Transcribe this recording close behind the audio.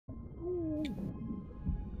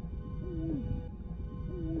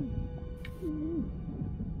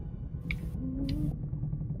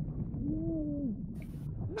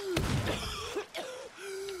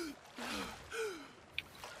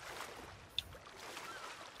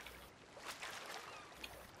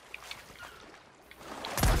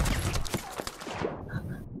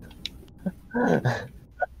That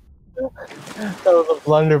was a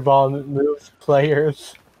blunderball that moves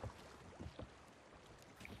players.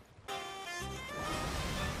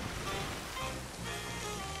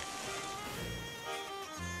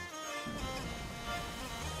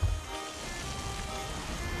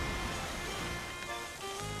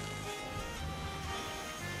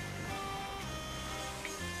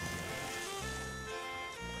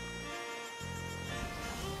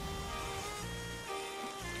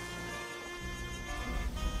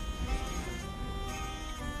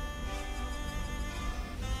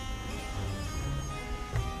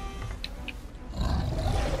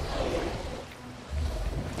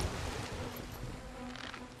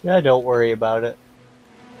 Yeah, don't worry about it.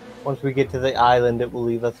 Once we get to the island, it will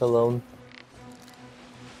leave us alone.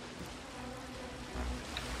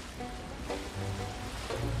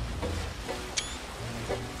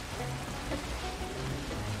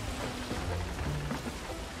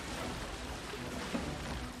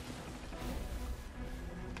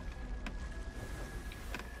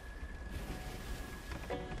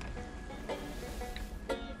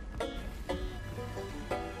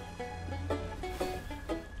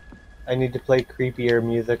 I need to play creepier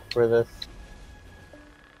music for this.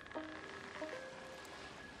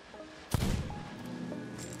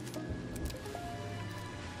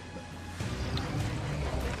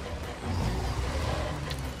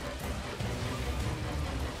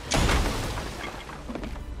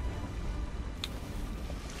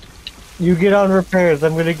 You get on repairs.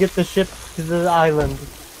 I'm gonna get the ship to the island.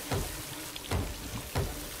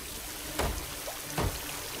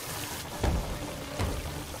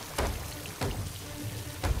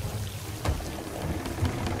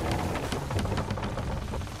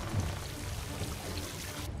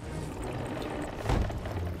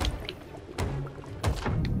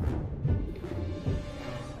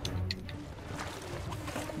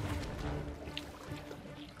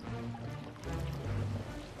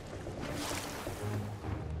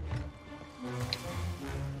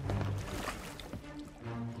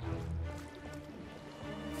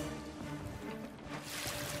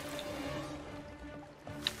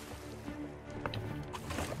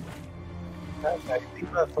 Okay,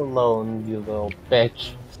 leave us alone, you little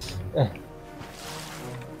bitch.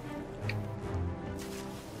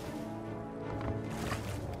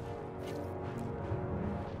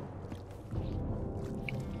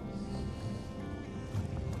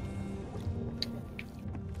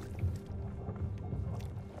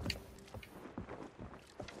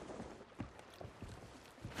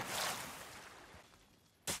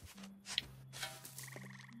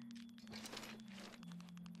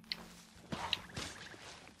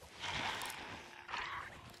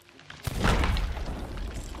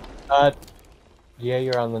 Yeah,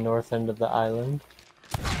 you're on the north end of the island.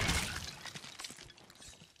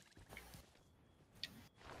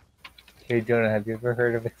 Hey, Jonah, have you ever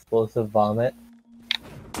heard of explosive vomit?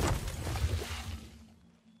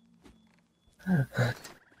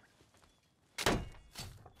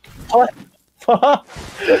 What? Fuck?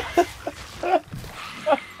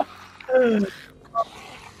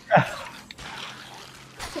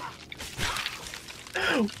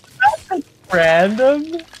 That's random?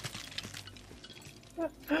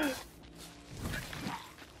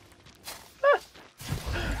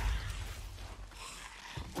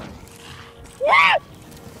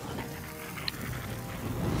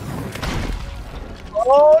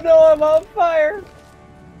 Oh no, I'm on fire!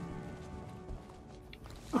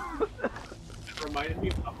 It reminded me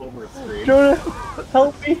of the Homer scream. Jonah,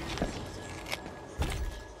 help me!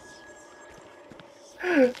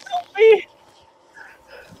 Help me!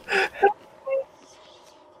 Help me!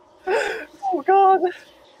 Oh god!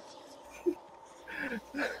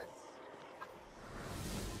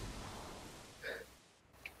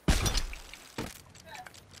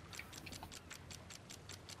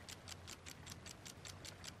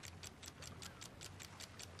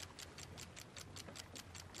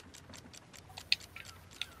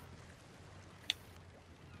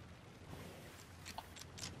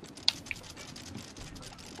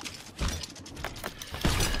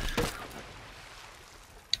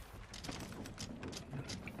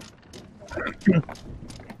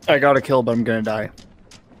 I got a kill, but I'm gonna die.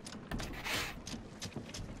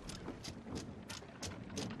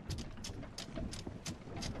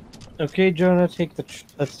 Okay, Jonah, let's take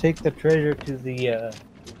the treasure to the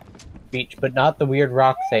beach, but not the weird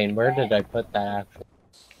rock thing. Where did I put that actually?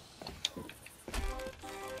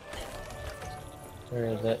 Where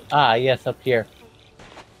is it? Ah, yes, up here.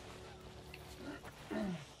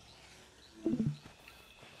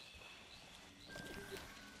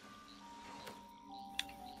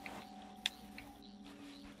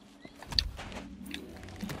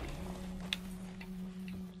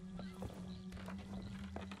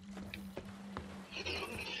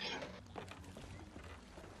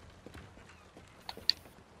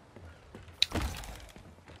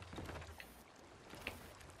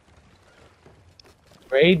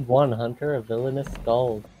 Grade 1 Hunter, a villainous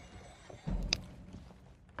skull.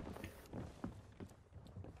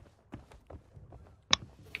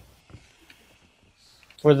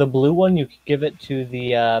 For the blue one, you could give it to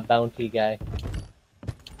the bounty guy.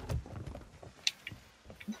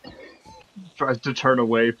 Tries to turn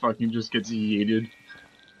away, fucking just gets yeeted.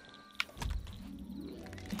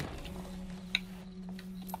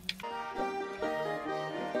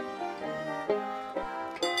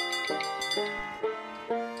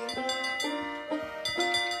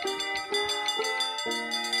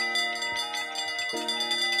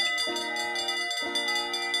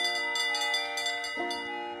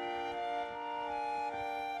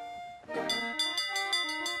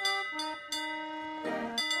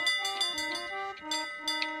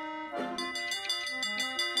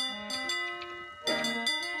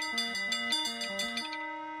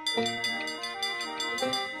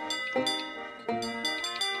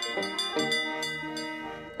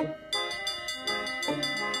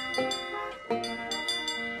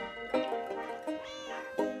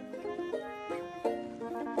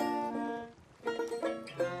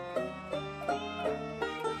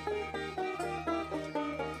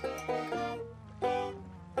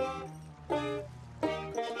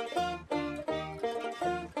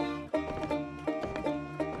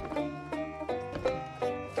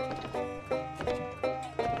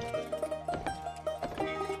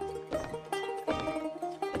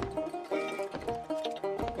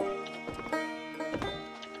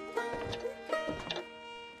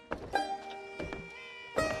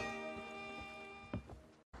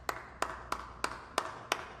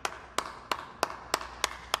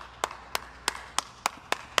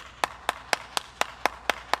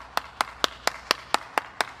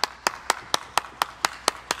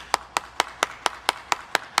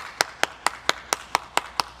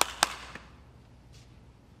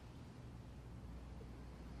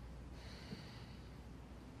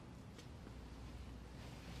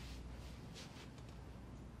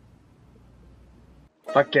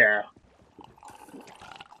 Fuck yeah.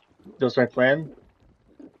 That's my plan.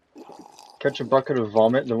 Catch a bucket of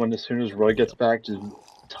vomit, then when as soon as Roy gets back, just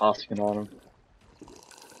tossing it on him.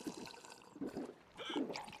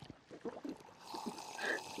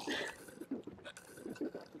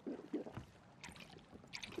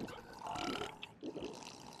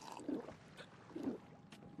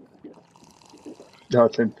 No,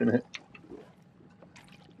 it's infinite.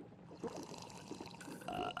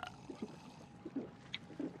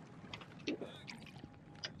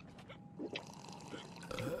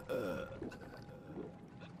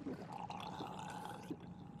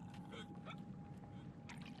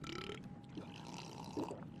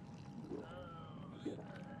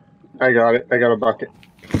 I got it. I got a bucket.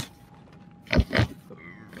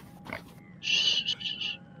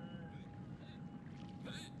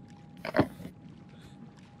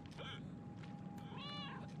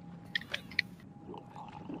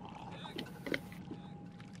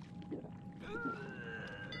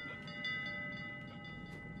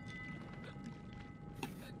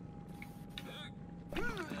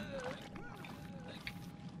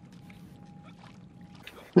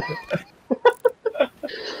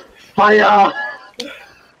 Fire!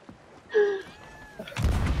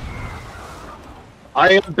 I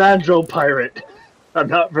am Banjo Pirate. I'm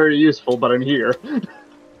not very useful, but I'm here.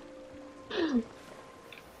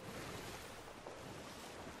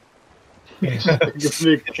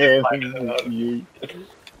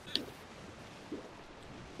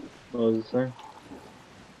 What was it saying?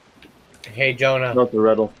 Hey, Jonah. Not the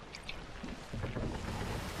riddle.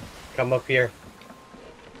 Come up here.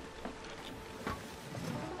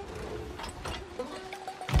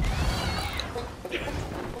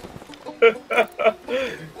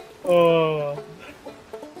 Oh.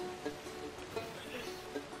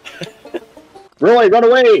 Roy, run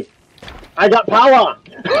away! I got power!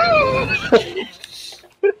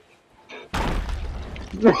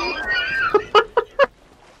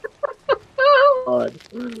 God.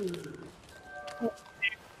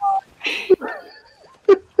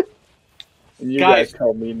 And you guys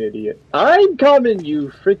call me an idiot. I'm coming, you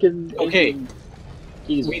freaking. Okay.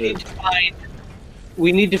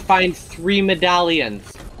 We need to find 3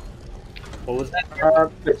 medallions. What was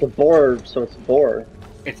that? It's a boar, so it's a boar.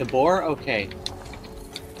 It's a boar? Okay.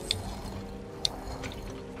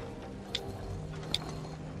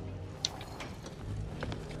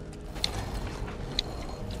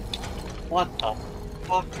 What the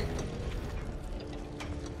fuck?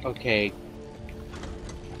 Okay.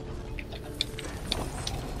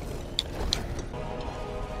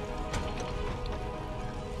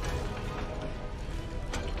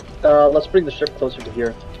 Let's bring the ship closer to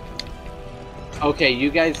here. Okay, you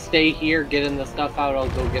guys stay here, getting the stuff out. I'll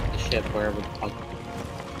go get the ship wherever the fuck.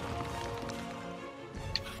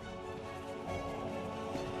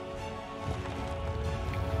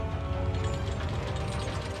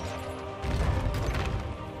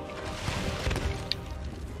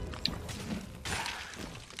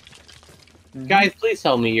 Guys, please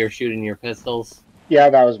tell me you're shooting your pistols. Yeah,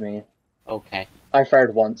 that was me. Okay. I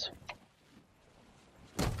fired once.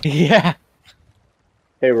 Yeah.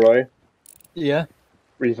 Hey, Roy. Yeah.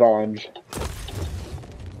 Revenge.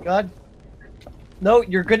 God. No,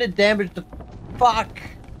 you're gonna damage the... Fuck!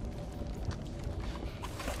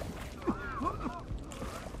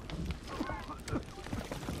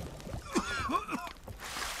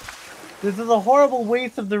 This is a horrible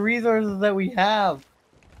waste of the resources that we have.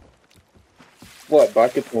 What,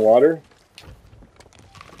 buckets and water?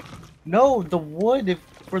 No, the wood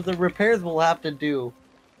for the repairs we'll have to do.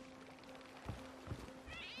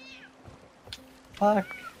 Fuck.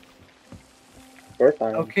 We're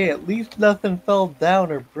fine. Okay, at least nothing fell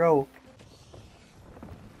down or broke.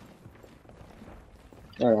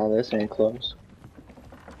 Oh, no, this ain't close.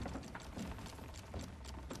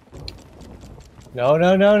 No,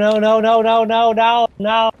 no, no, no, no, no, no, no, no,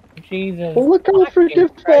 no. Jesus. Well, look how freaking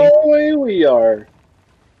far away we are.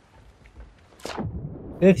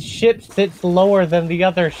 This ship sits lower than the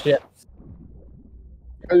other ships.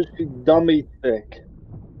 Because she's dummy thick.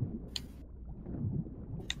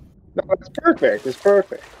 No, it's perfect. It's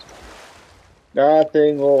perfect.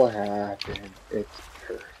 Nothing will happen. It's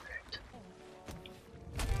perfect.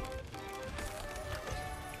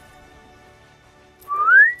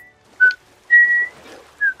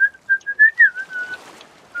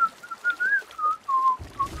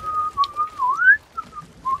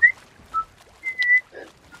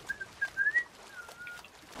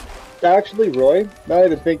 Actually, Roy, now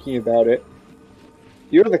that I'm thinking about it,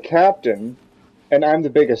 you're the captain, and I'm the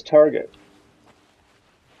biggest target.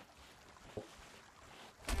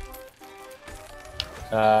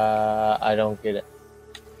 I don't get it.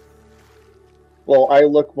 Well, I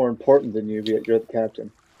look more important than you, yet you're the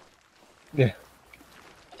captain. Yeah.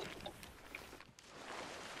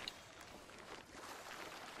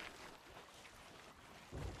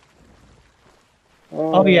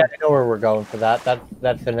 Oh yeah, I know where we're going for that.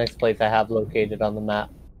 That's the next place I have located on the map.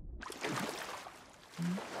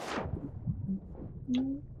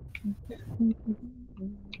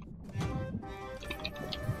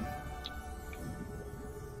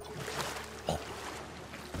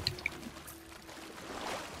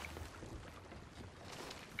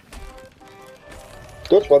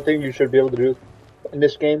 That's one thing you should be able to do in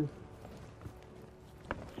this game.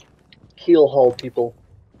 Keel haul people.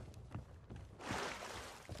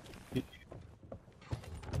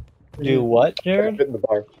 Do what, Jared? Fit in the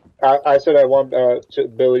bar. I said I want the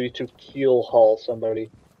ability to keel haul somebody.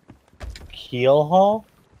 Keel haul?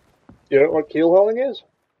 You know what keel hauling is?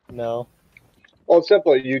 No. Well, it's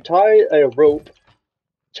simple. You tie a rope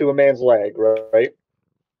to a man's leg, right?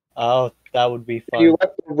 Oh, that would be fun. You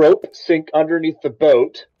let the rope sink underneath the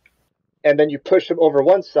boat, and then you push him over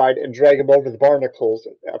one side and drag him over the barnacles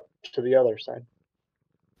up to the other side.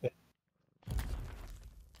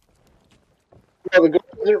 Well, the goal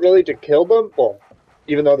isn't really to kill them. Well,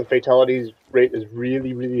 even though the fatalities rate is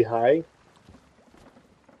really, really high.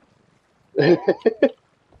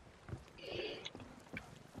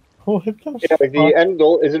 What the Yeah, like the fuck? end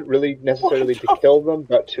goal isn't really necessarily to kill them,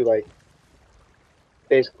 but to like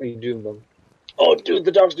basically doom them. Oh, dude,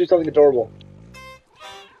 the dogs do something adorable.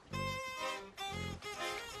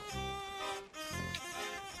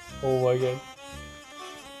 Oh my god.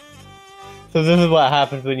 So this is what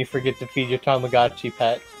happens when you forget to feed your Tamagotchi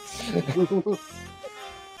pet.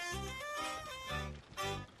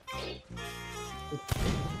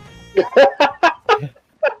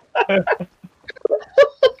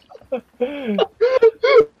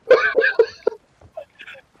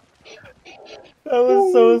 That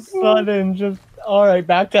was so sudden. Just alright,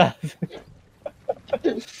 back to us.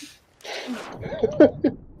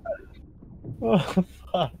 Oh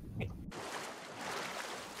fuck.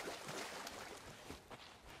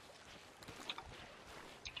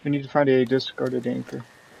 We need to find a discarded anchor.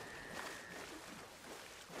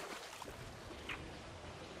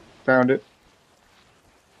 Found it.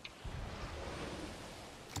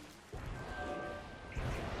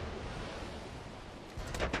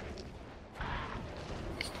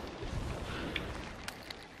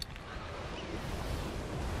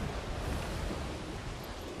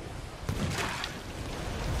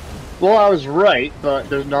 Well, I was right, but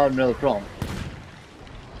there's not another problem.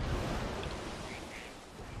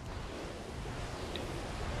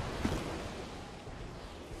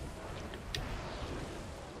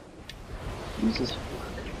 Jesus.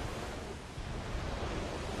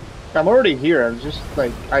 I'm already here. I'm just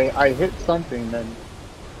like I hit something then.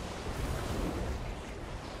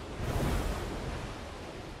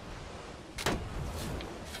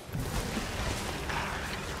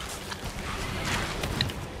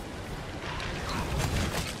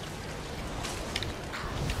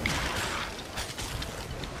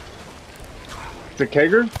 The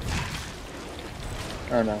kegger?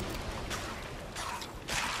 Oh no.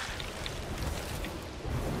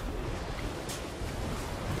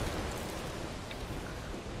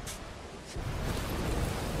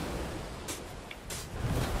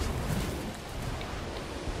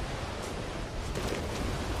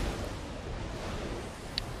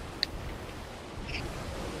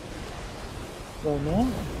 Oh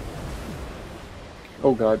no.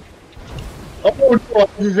 Oh god. Oh no,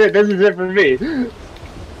 this is it. This is it for me.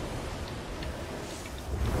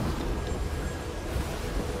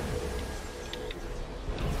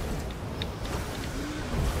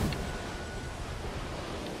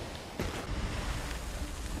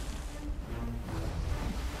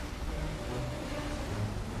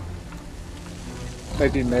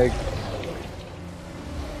 Might be Meg.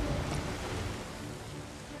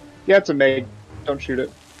 Yeah, it's a Meg. Don't shoot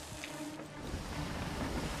it.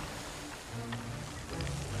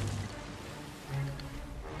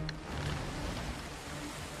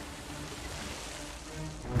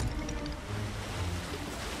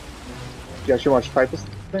 You actually want to fight this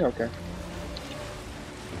thing? Okay.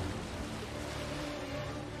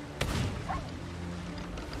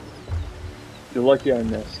 You're lucky I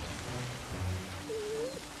missed.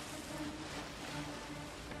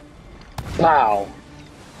 Pow!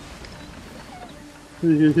 Where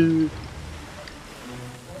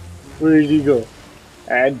did he go?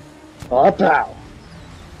 And pow!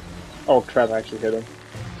 Oh crap, I actually hit him.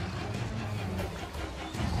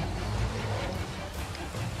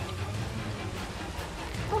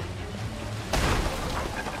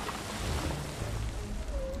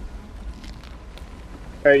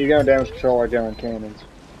 Alright, you gotta damage control our gun cannons.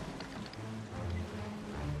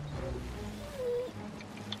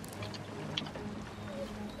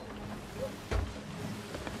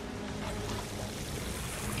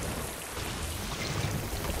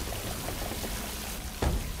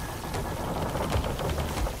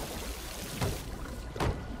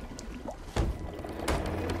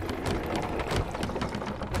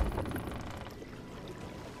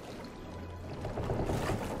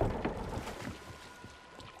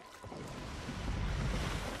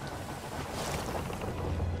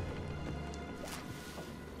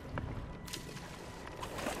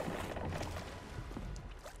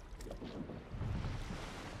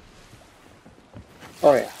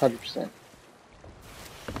 Oh yeah, 100%.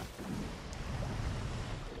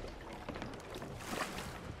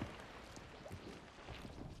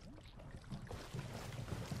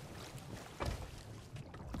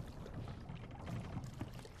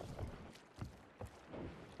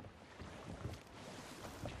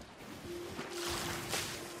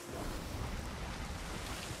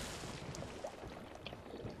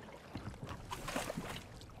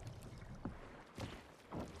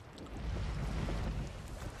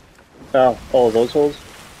 Oh, those holes?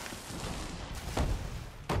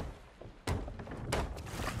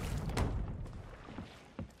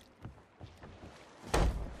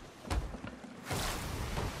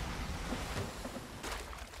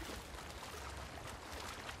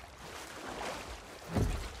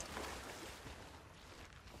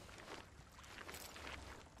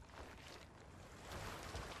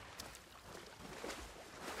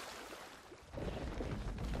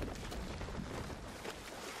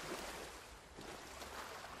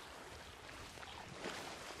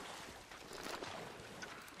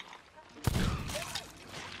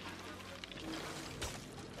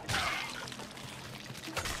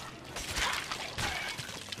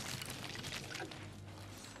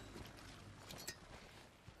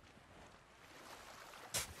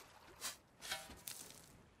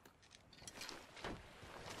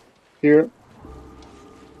 Here.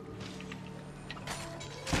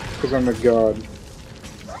 Because I'm a god.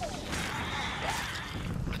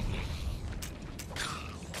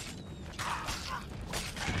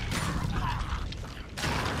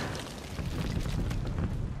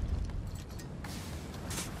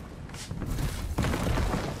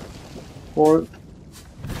 Four.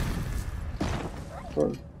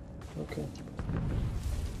 Okay.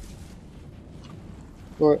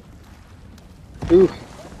 What? Oof.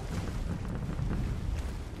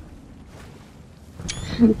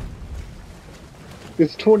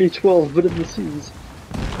 It's 2012, but in the seas.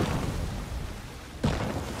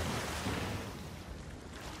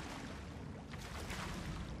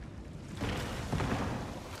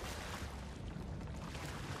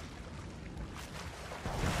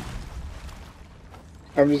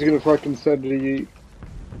 I'm just gonna fucking send it to you.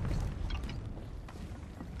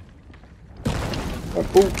 Oh,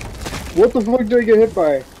 what the fuck did I get hit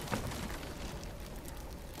by?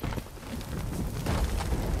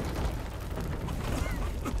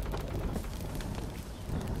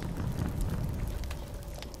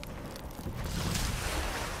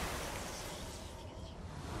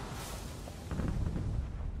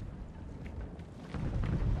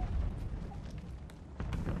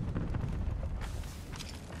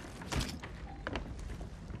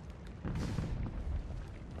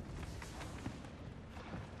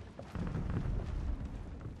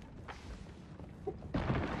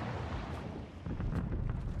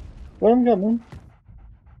 Well, I'm coming.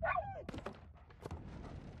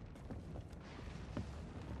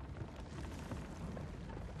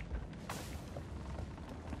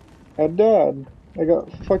 I died. I got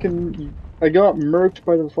murked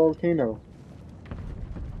by the volcano.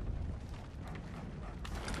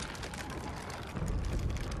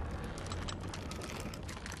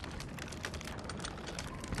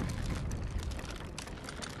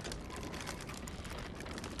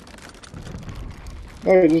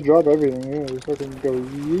 Oh, just drop everything. Yeah, just fucking go.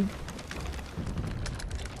 Yeet.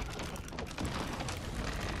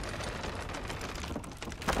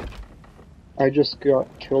 I just got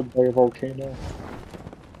killed by a volcano.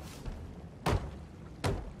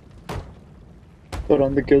 But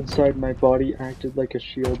on the good side, my body acted like a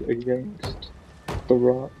shield against the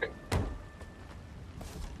rock.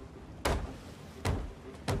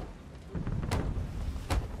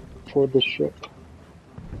 For the ship.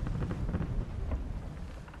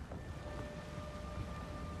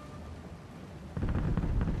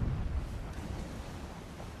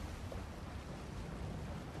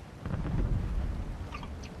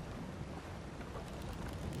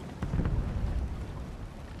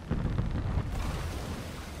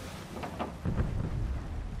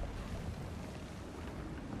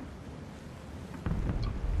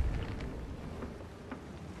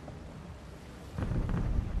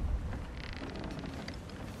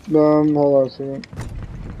 Hold on a second.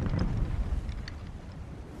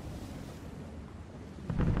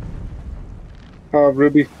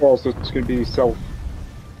 Ruby Falls, so it's gonna be south.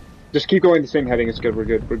 Just keep going the same heading, it's good, we're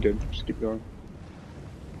good, just keep going.